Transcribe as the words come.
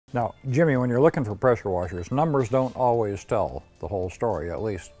Now, Jimmy, when you're looking for pressure washers, numbers don't always tell the whole story. At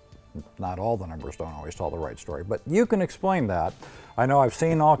least, not all the numbers don't always tell the right story. But you can explain that. I know I've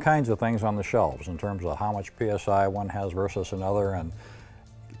seen all kinds of things on the shelves in terms of how much PSI one has versus another, and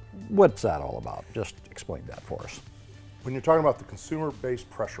what's that all about? Just explain that for us. When you're talking about the consumer-based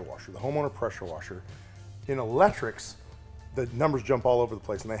pressure washer, the homeowner pressure washer, in electrics, the numbers jump all over the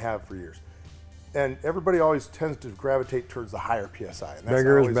place, and they have for years. And everybody always tends to gravitate towards the higher PSI. And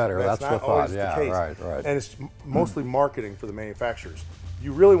Bigger is better, that's the thought, yeah, right. And it's mostly marketing for the manufacturers.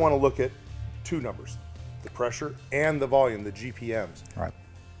 You really want to look at two numbers, the pressure and the volume, the GPMs. Right.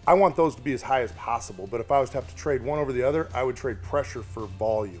 I want those to be as high as possible, but if I was to have to trade one over the other, I would trade pressure for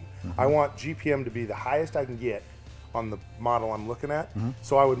volume. I want GPM to be the highest I can get on the model I'm looking at.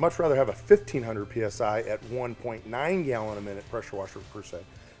 So I would much rather have a 1500 PSI at 1.9 gallon a minute pressure washer per se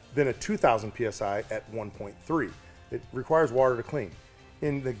than a 2000 PSI at 1.3. It requires water to clean.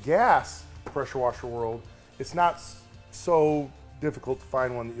 In the gas pressure washer world, it's not so difficult to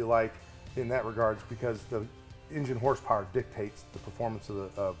find one that you like in that regards because the engine horsepower dictates the performance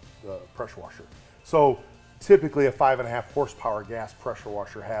of the pressure washer. So typically a 5.5 horsepower gas pressure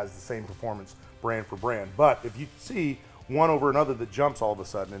washer has the same performance brand for brand. But if you see one over another that jumps all of a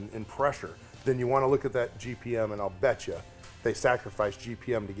sudden in pressure, then you want to look at that GPM, and I'll bet you they sacrifice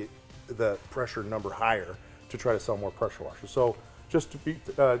GPM to get the pressure number higher to try to sell more pressure washers. So just to be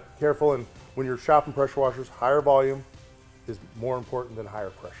careful, and when you're shopping pressure washers, higher volume is more important than higher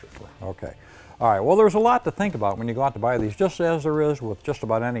pressure. Okay. All right, well, there's a lot to think about when you go out to buy these, just as there is with just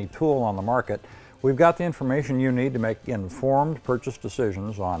about any tool on the market. We've got the information you need to make informed purchase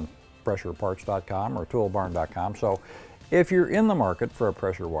decisions on pressureparts.com or toolbarn.com. So if you're in the market for a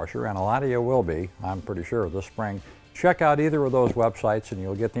pressure washer, and a lot of you will be, I'm pretty sure, this spring, check out either of those websites and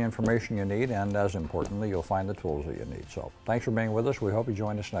you'll get the information you need, and as importantly, you'll find the tools that you need. So thanks for being with us. We hope you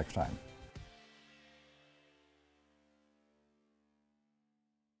join us next time.